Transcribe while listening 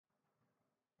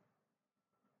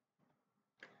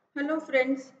Hello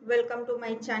friends, welcome to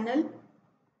my channel.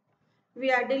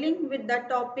 We are dealing with the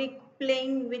topic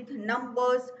playing with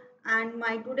numbers, and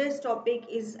my today's topic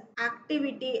is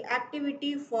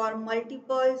activity for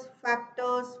multiples,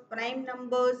 factors, prime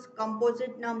numbers,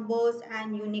 composite numbers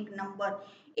and unique number.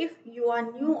 If you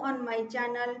are new on my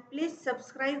channel, please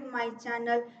subscribe my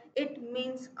channel. It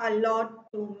means a lot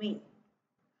to me.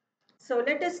 So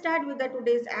let us start with the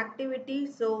today's activity.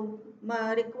 So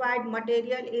required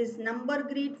material is number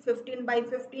grid 15 by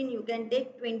 15. You can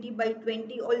take 20 by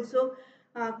 20 also.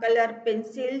 Color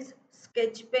pencils,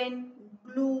 sketch pen,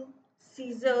 glue,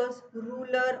 scissors,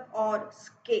 ruler or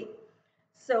scale.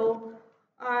 So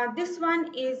this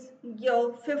one is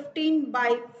your 15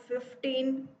 by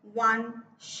 15 one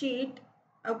sheet.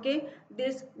 Okay,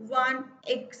 this one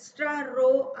extra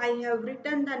row I have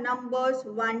written the numbers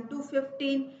 1 to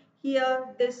 15. Here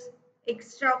this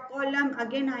extra column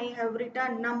again I have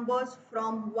written numbers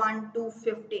from 1 to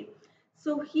 15.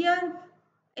 So here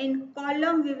in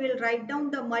column we will write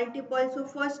down the multiple. So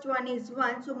first one is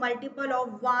 1. So multiple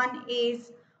of 1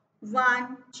 is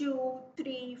 1, 2,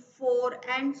 3, 4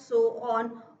 and so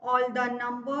on. All the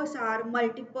numbers are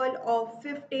multiple of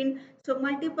 15. So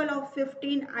multiple of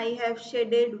 15 I have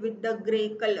shaded with the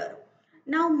gray color.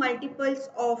 Now multiples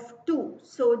of 2.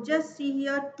 So just see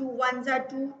here 2 ones are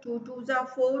 2, 2 twos are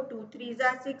 4, 2 threes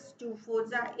are 6, 2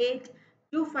 fours are 8,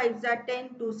 2 fives are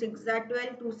 10, 2 sixes are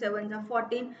 12, 2 sevens are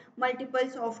 14.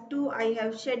 Multiples of 2 I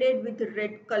have shaded with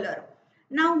red color.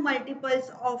 Now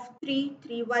multiples of 3,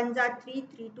 3 ones are 3,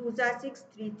 3 twos are 6,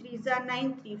 3 threes are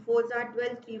 9, 3 fours are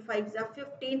 12, 3 fives are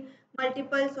 15.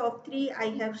 Multiples of 3 I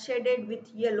have shaded with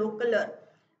yellow color.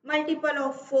 Multiple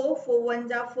of 4, 4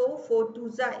 ones are 4, 4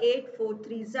 twos are 8, 4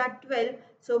 threes are 12.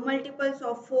 So multiples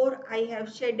of 4 I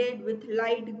have shaded with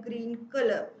light green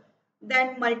color.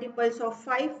 Then multiples of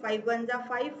 5, 5 ones are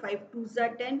 5, 5 twos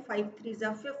are 10, 5 threes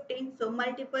are 15. So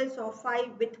multiples of 5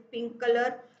 with pink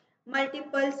color.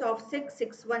 Multiples of 6,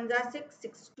 6 ones are 6,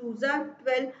 6 twos are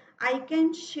 12. I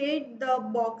can shade the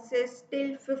boxes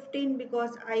till 15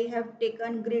 because I have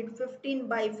taken grid 15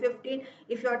 by 15.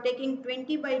 If you are taking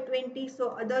 20 by 20,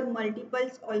 so other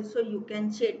multiples also you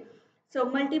can shade. So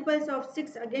multiples of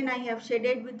 6 again I have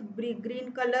shaded with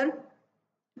green color.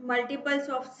 Multiples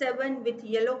of 7 with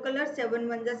yellow color, 7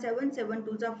 ones are 7, 7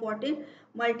 twos are 14.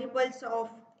 Multiples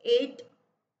of 8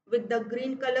 with the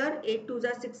green color, 8 twos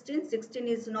are 16, 16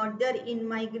 is not there in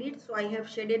my grid, so I have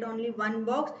shaded only one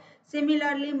box.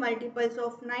 Similarly, multiples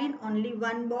of 9, only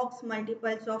one box.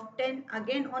 Multiples of 10,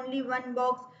 again only one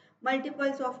box.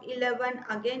 Multiples of 11,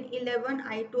 again 11.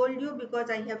 I told you because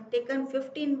I have taken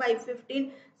 15 by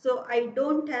 15, so I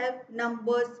don't have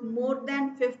numbers more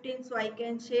than 15, so I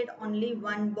can shade only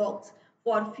one box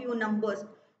for few numbers.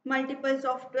 Multiples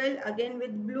of 12 again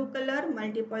with blue color,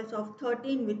 multiples of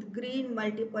 13 with green,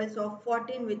 multiples of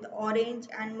 14 with orange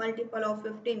and multiple of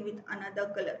 15 with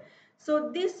another color. So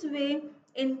this way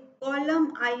in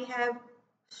column I have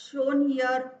shown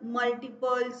here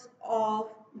multiples of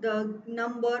the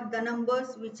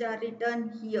numbers which are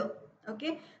written here.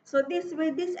 Okay, so this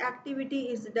way this activity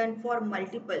is done for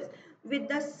multiples. With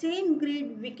the same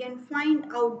grid we can find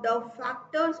out the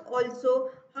factors also.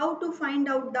 How to find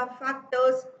out the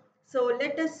factors? So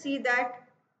let us see that.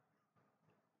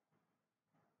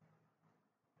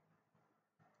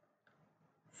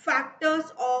 Factors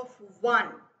of 1,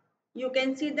 you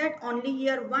can see that only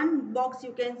here one box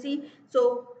you can see.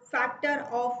 So factor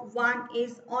of 1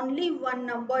 is only one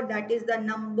number, that is the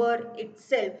number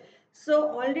itself. So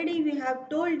already we have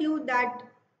told you that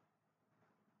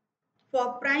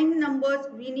for prime numbers,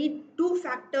 we need two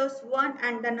factors, one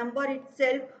and the number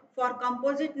itself. For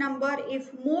composite number,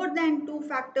 if more than two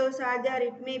factors are there,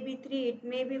 it may be 3, it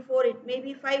may be 4, it may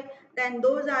be 5, then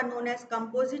those are known as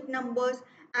composite numbers.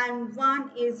 And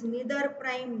 1 is neither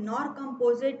prime nor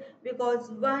composite because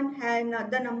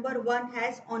the number 1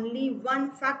 has only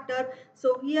one factor.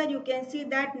 So here you can see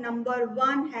that number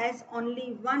 1 has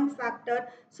only one factor.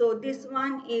 So this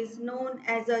one is known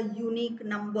as a unique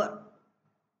number.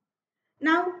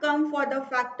 Now come for the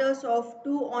factors of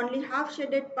 2, only half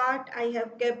shaded part I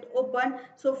have kept open.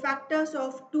 So factors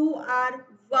of 2 are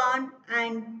 1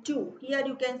 and 2. Here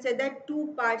you can say that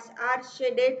two parts are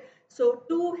shaded. So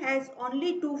 2 has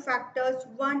only two factors,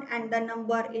 1 and the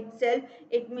number itself.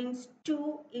 It means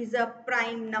 2 is a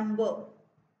prime number.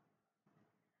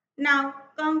 Now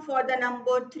come for the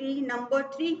number 3. Number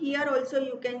 3, here also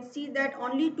you can see that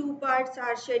only two parts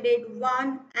are shaded,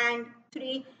 1 and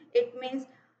 3. It means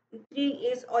 3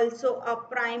 is also a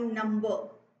prime number.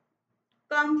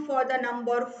 Come for the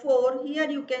number 4. Here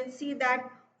you can see that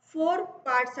 4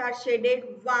 parts are shaded,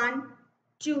 1,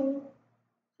 2,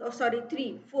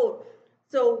 3, 4.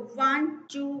 So 1,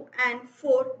 2 and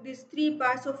 4, these three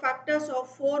parts. So factors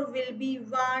of 4 will be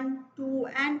 1, 2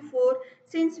 and 4.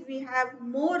 Since we have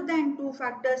more than 2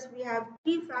 factors, we have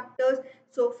 3 factors.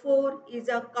 So 4 is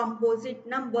a composite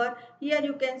number. Here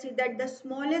you can see that the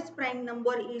smallest prime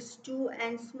number is 2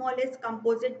 and smallest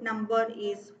composite number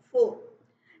is 4.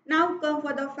 Now come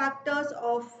for the factors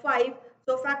of 5.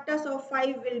 So factors of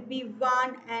 5 will be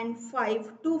 1 and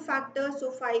 5. 2 factors,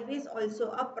 so 5 is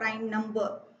also a prime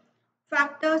number.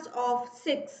 Factors of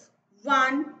 6,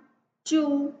 1,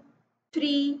 2,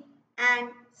 3 and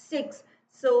 6.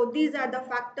 So these are the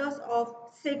factors of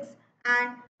 6,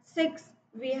 and 6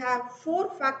 we have 4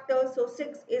 factors, so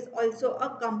 6 is also a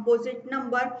composite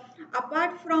number.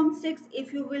 Apart from 6,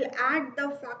 if you will add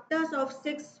the factors of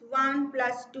 6, 1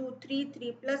 plus 2, 3,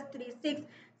 3 plus 3, 6.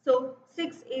 So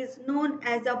 6 is known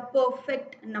as a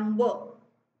perfect number.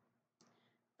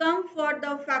 Come for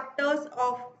the factors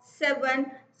of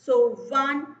 7. So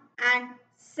 1 and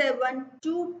 7,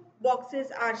 2 boxes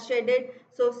are shaded.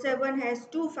 So 7 has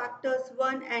 2 factors,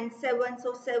 1 and 7.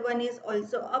 So 7 is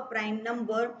also a prime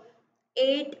number.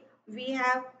 8, we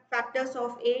have factors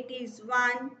of 8 is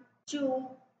 1, 2,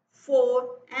 4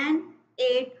 and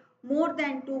 8. More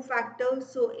than 2 factors.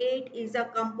 So 8 is a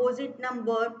composite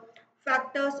number.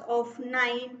 Factors of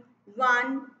 9,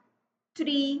 1,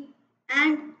 3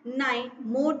 and 9,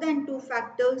 more than 2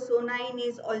 factors, so 9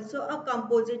 is also a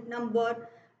composite number.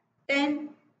 10,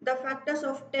 the factors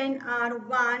of 10 are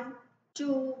 1,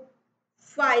 2,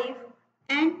 5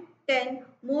 and 10,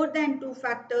 more than 2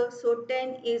 factors, so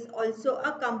 10 is also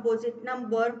a composite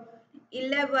number.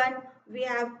 11, we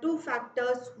have 2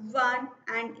 factors, 1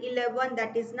 and 11,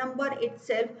 that is number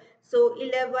itself, so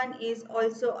 11 is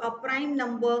also a prime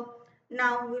number.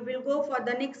 Now we will go for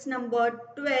the next number,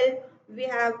 12. We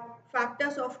have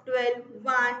factors of 12,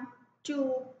 1,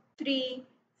 2, 3,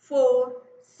 4,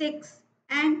 6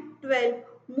 and 12,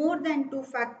 more than 2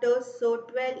 factors, so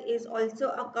 12 is also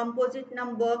a composite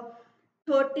number.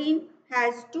 13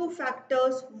 has 2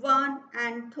 factors, 1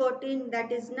 and 13,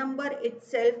 that is number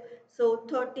itself, so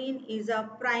 13 is a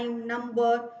prime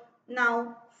number.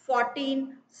 Now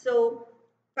 14, so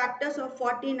factors of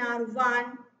 14 are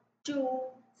 1, 2,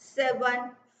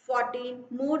 7, 14,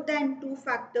 more than 2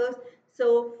 factors,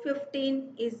 so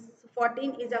 14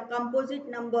 is a composite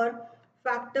number.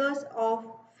 Factors of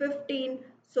 15,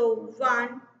 so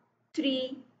 1,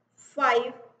 3,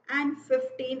 5 and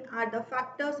 15 are the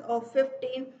factors of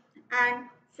 15, and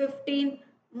 15,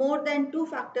 more than 2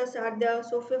 factors are there,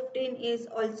 so 15 is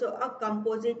also a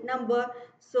composite number.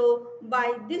 So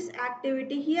by this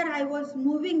activity, here I was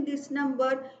moving this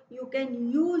number, you can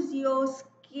use your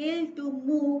scale to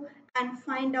move and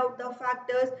find out the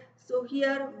factors. So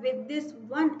here with this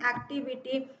one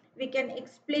activity, we can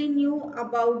explain you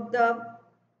about the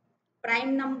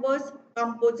prime numbers,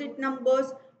 composite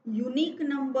numbers, unique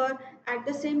number. At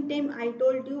the same time, I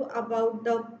told you about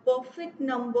the perfect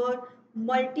number,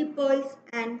 multiples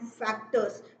and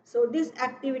factors. So this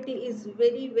activity is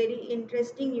very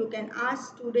interesting. You can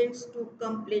ask students to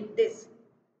complete this.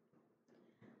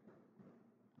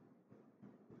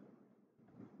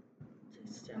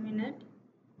 Just a minute.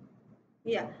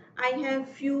 Yeah, I have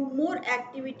few more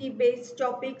activity based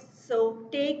topics, so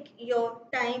take your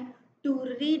time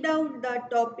to read out the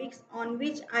topics on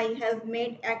which I have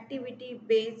made activity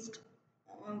based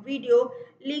video.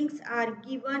 Links are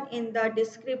given in the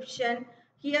description.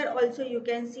 Here also you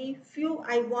can see few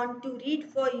I want to read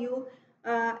for you.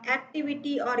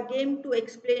 Activity or game to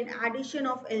explain addition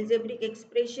of algebraic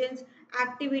expressions,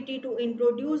 activity to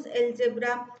introduce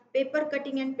algebra, paper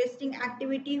cutting and pasting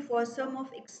activity for sum of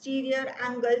exterior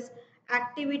angles,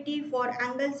 activity for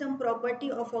angle sum property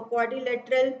of a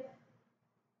quadrilateral,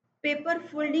 paper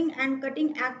folding and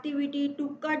cutting activity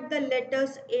to cut the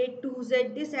letters A to Z.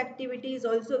 This activity is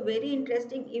also very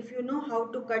interesting if you know how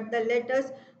to cut the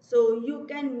letters. So you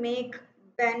can make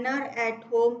banner at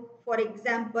home. For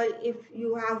example, if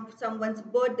you have someone's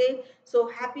birthday, so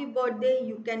happy birthday,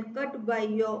 you can cut by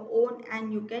your own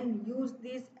and you can use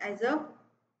this as a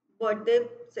birthday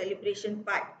celebration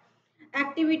part.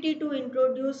 Activity to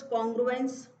introduce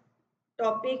congruence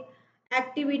topic,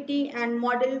 activity and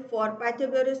model for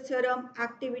Pythagoras theorem,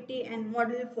 activity and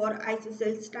model for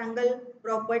isosceles triangle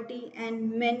property,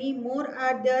 and many more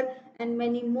are there and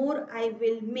many more I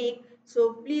will make.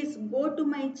 So please go to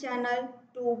my channel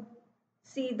to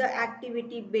see the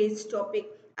activity based topic.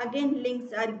 Again,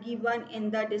 links are given in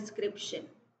the description.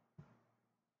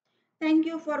 Thank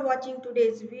you for watching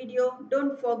today's video.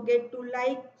 Don't forget to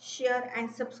like, share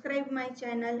and subscribe my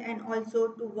channel, and also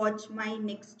to watch my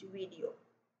next video.